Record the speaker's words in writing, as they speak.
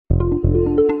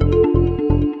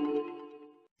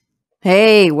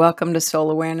Hey, welcome to Soul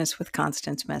Awareness with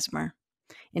Constance Messmer.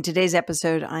 In today's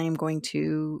episode, I am going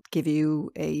to give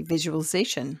you a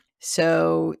visualization.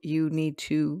 So you need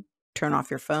to turn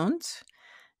off your phones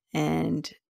and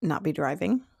not be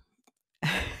driving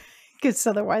because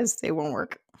otherwise they won't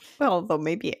work. Well, although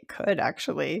maybe it could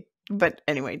actually. But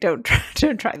anyway, don't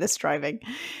try this driving.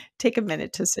 Take a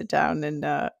minute to sit down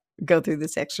and go through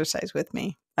this exercise with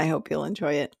me. I hope you'll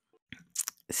enjoy it.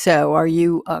 So, are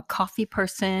you a coffee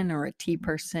person or a tea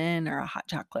person or a hot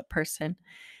chocolate person?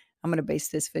 I'm going to base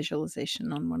this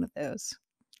visualization on one of those.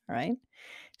 All right.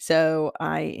 So,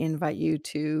 I invite you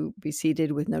to be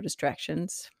seated with no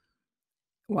distractions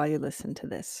while you listen to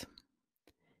this.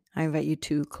 I invite you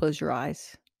to close your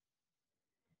eyes.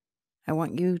 I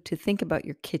want you to think about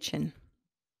your kitchen.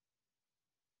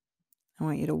 I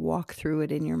want you to walk through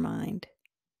it in your mind.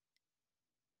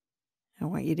 I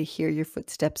want you to hear your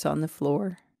footsteps on the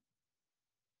floor.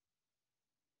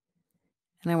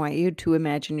 And I want you to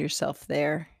imagine yourself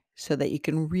there so that you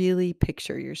can really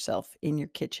picture yourself in your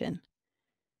kitchen.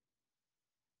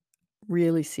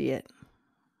 Really see it.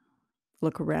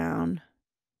 Look around,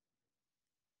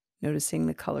 noticing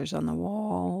the colors on the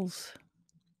walls,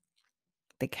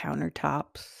 the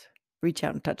countertops. Reach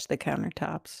out and touch the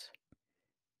countertops.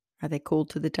 Are they cool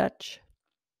to the touch?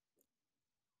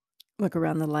 Look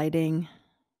around the lighting,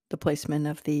 the placement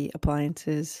of the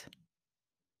appliances.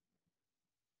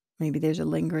 Maybe there's a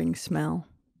lingering smell.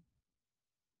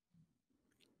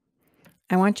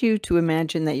 I want you to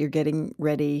imagine that you're getting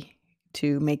ready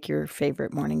to make your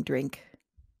favorite morning drink.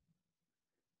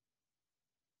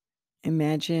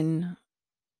 Imagine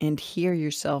and hear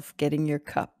yourself getting your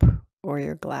cup or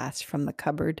your glass from the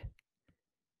cupboard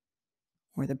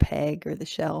or the peg or the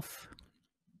shelf.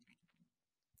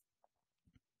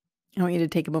 I want you to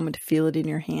take a moment to feel it in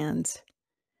your hands.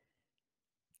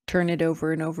 Turn it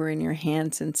over and over in your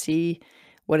hands and see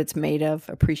what it's made of,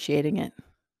 appreciating it.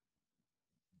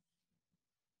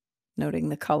 Noting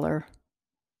the color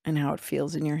and how it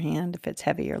feels in your hand, if it's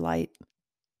heavy or light.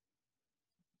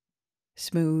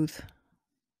 Smooth,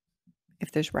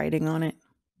 if there's writing on it.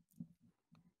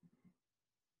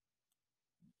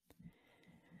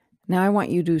 Now I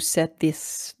want you to set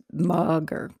this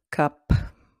mug or cup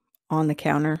on the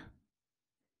counter.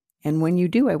 And when you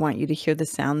do, I want you to hear the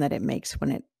sound that it makes when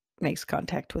it makes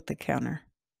contact with the counter.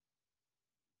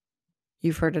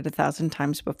 You've heard it 1,000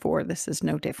 times before. This is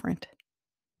no different.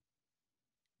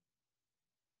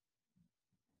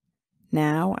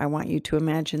 Now I want you to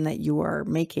imagine that you are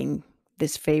making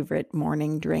this favorite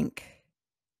morning drink.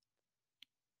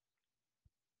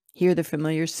 Hear the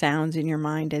familiar sounds in your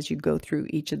mind as you go through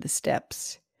each of the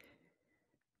steps.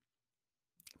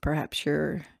 Perhaps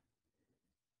you're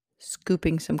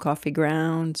scooping some coffee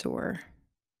grounds or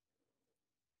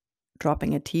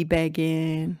dropping a tea bag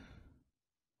in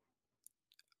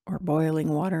or boiling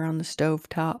water on the stove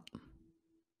top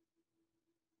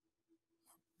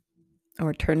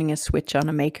or turning a switch on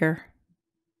a maker.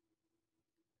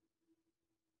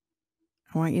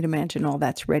 I want you to imagine all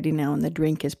that's ready now and the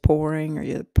drink is pouring, or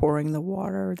you're pouring the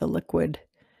water, the liquid,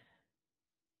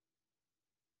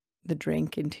 the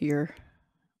drink into your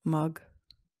mug.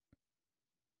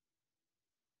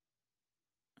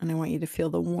 And I want you to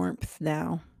feel the warmth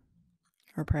now,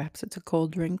 or perhaps it's a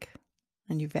cold drink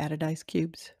and you've added ice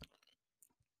cubes.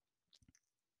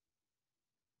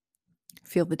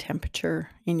 Feel the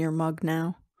temperature in your mug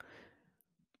now,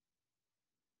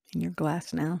 in your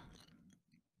glass now.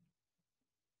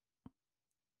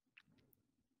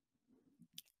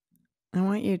 I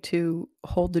want you to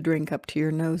hold the drink up to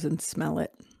your nose and smell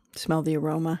it. Smell the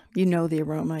aroma. You know the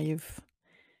aroma. You've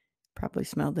probably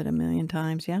smelled it a million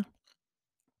times, yeah?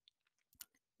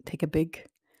 Take a big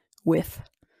whiff.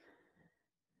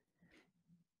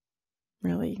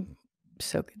 Really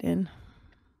soak it in.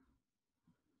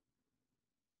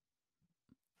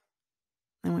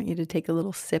 I want you to take a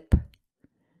little sip,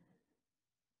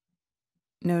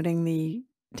 noting the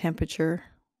temperature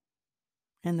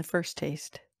and the first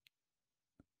taste.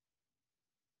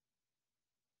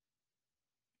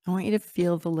 I want you to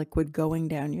feel the liquid going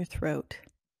down your throat.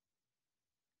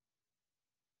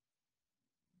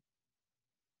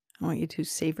 I want you to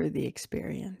savor the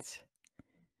experience.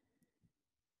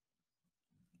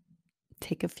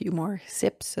 Take a few more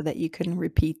sips so that you can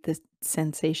repeat the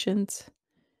sensations.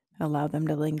 Allow them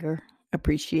to linger.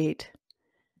 Appreciate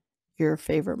your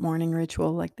favorite morning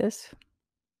ritual like this.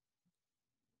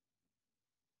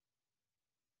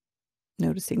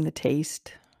 Noticing the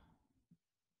taste,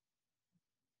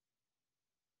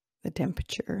 the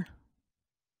temperature,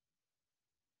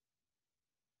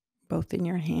 both in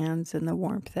your hands and the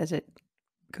warmth as it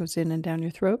goes in and down your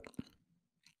throat.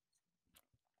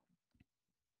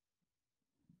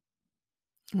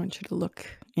 I want you to look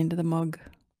into the mug.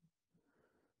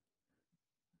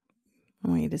 I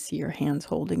want you to see your hands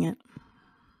holding it.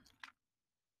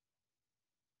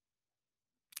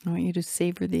 I want you to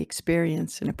savor the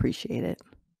experience and appreciate it.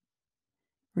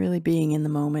 Really being in the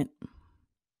moment.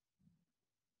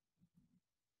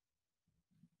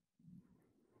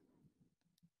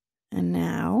 And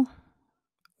now,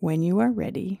 when you are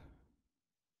ready,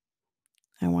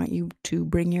 I want you to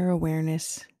bring your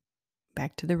awareness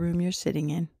back to the room you're sitting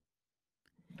in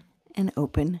and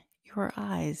open your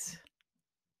eyes.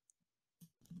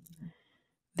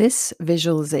 This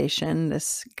visualization,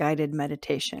 this guided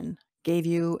meditation, gave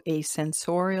you a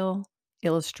sensorial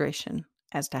illustration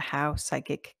as to how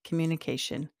psychic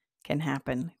communication can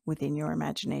happen within your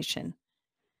imagination.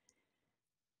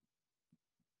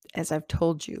 As I've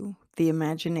told you, the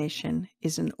imagination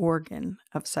is an organ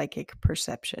of psychic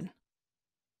perception.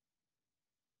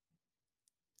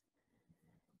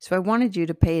 So I wanted you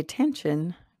to pay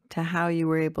attention to how you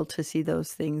were able to see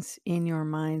those things in your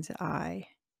mind's eye.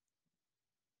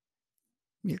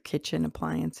 Your kitchen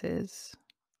appliances,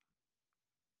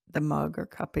 the mug or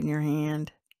cup in your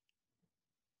hand.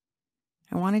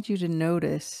 I wanted you to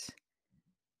notice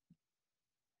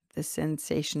the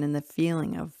sensation and the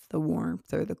feeling of the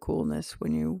warmth or the coolness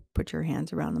when you put your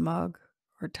hands around the mug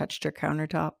or touched your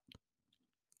countertop.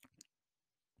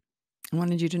 I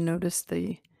wanted you to notice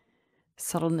the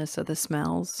subtleness of the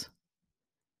smells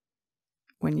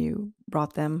when you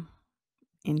brought them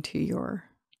into your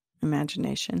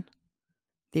imagination,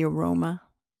 the aroma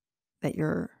that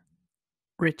your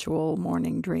ritual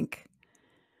morning drink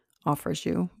offers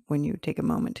you when you take a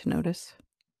moment to notice.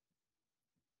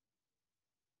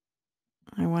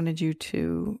 I wanted you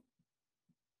to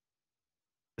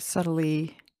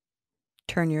subtly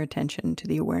turn your attention to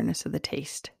the awareness of the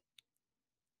taste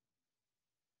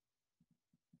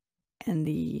and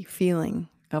the feeling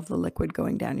of the liquid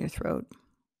going down your throat.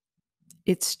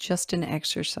 It's just an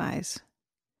exercise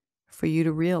for you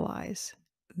to realize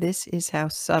this is how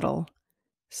subtle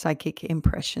psychic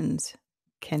impressions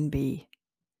can be.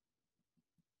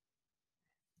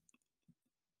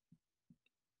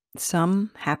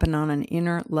 Some happen on an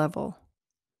inner level,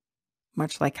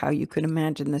 much like how you could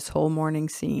imagine this whole morning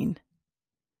scene.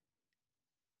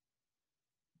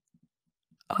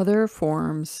 Other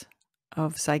forms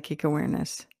of psychic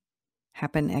awareness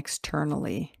happen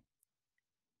externally,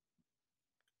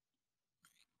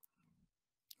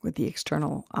 with the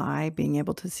external eye being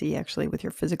able to see actually with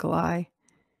your physical eye,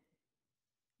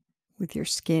 with your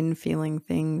skin feeling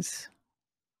things,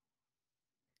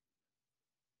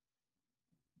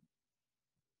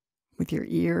 with your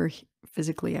ear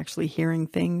physically actually hearing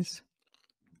things.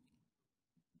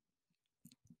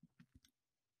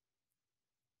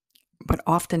 But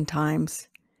oftentimes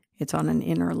it's on an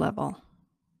inner level,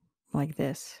 like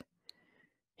this,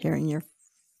 hearing your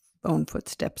own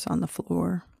footsteps on the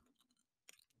floor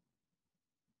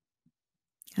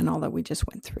and all that we just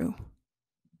went through.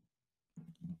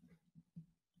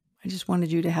 I just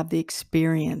wanted you to have the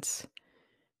experience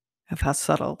of how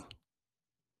subtle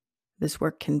this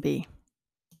work can be.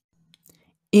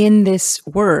 In this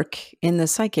work, in the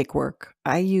psychic work,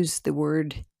 I use the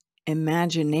word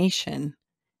imagination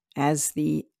as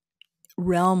the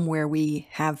realm where we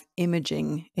have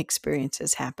imaging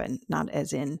experiences happen, not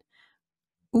as in,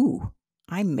 ooh,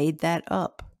 I made that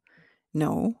up.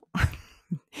 No.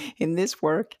 In this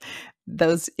work,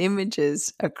 those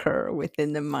images occur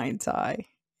within the mind's eye.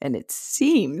 And it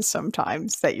seems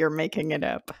sometimes that you're making it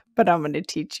up, but I'm going to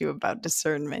teach you about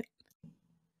discernment.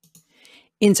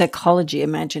 In psychology,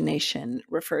 imagination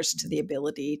refers to the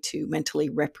ability to mentally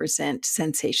represent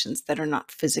sensations that are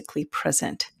not physically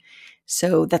present.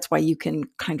 So that's why you can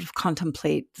kind of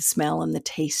contemplate the smell and the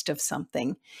taste of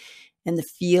something and the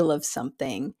feel of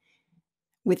something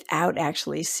without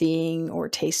actually seeing or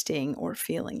tasting or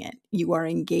feeling it. You are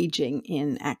engaging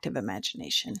in active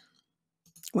imagination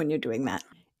when you're doing that.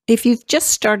 If you've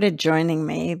just started joining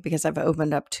me, because I've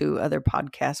opened up to other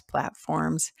podcast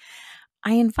platforms,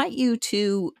 I invite you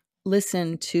to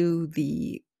listen to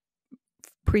the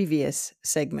previous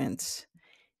segments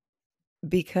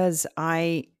because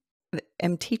I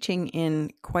am teaching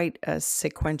in quite a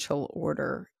sequential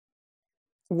order.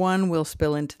 One will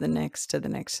spill into the next, to the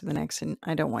next, to the next, and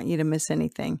I don't want you to miss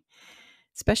anything.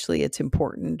 Especially it's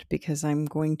important because I'm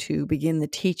going to begin the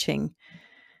teaching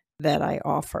that I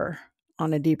offer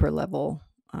on a deeper level.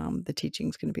 The teaching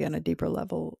is going to be on a deeper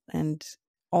level, and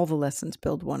all the lessons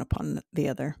build one upon the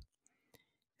other.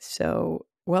 So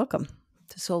welcome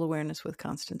to Soul Awareness with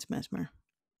Constance Messmer.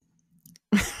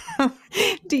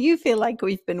 Do you feel like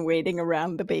we've been waiting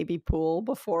around the baby pool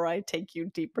before I take you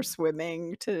deeper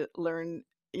swimming to learn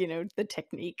the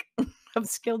technique of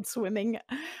skilled swimming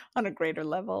on a greater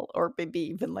level, or maybe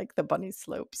even like the bunny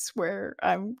slopes where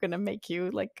I'm going to make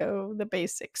you like go the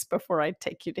basics before I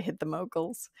take you to hit the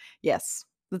moguls. Yes,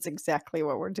 that's exactly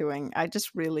what we're doing. I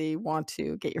just really want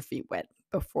to get your feet wet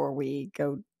before we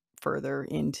go further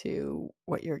into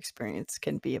what your experience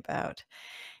can be about.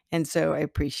 And so I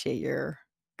appreciate your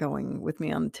going with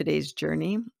me on today's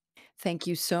journey. Thank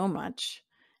you so much.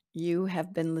 You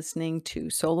have been listening to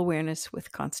Soul Awareness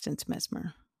with Constance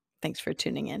Messmer. Thanks for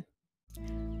tuning in.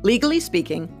 Legally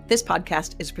speaking, this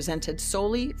podcast is presented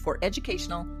solely for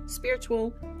educational,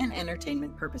 spiritual, and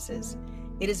entertainment purposes.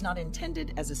 It is not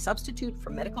intended as a substitute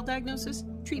for medical diagnosis,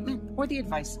 treatment, or the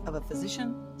advice of a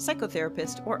physician,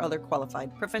 psychotherapist, or other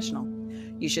qualified professional.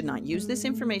 You should not use this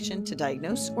information to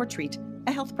diagnose or treat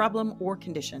a health problem or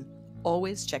condition.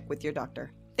 Always check with your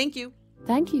doctor. Thank you.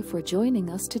 Thank you for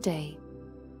joining us today.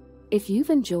 If you've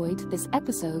enjoyed this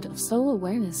episode of Soul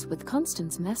Awareness with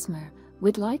Constance Messmer,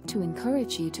 we'd like to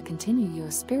encourage you to continue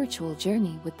your spiritual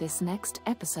journey with this next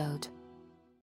episode.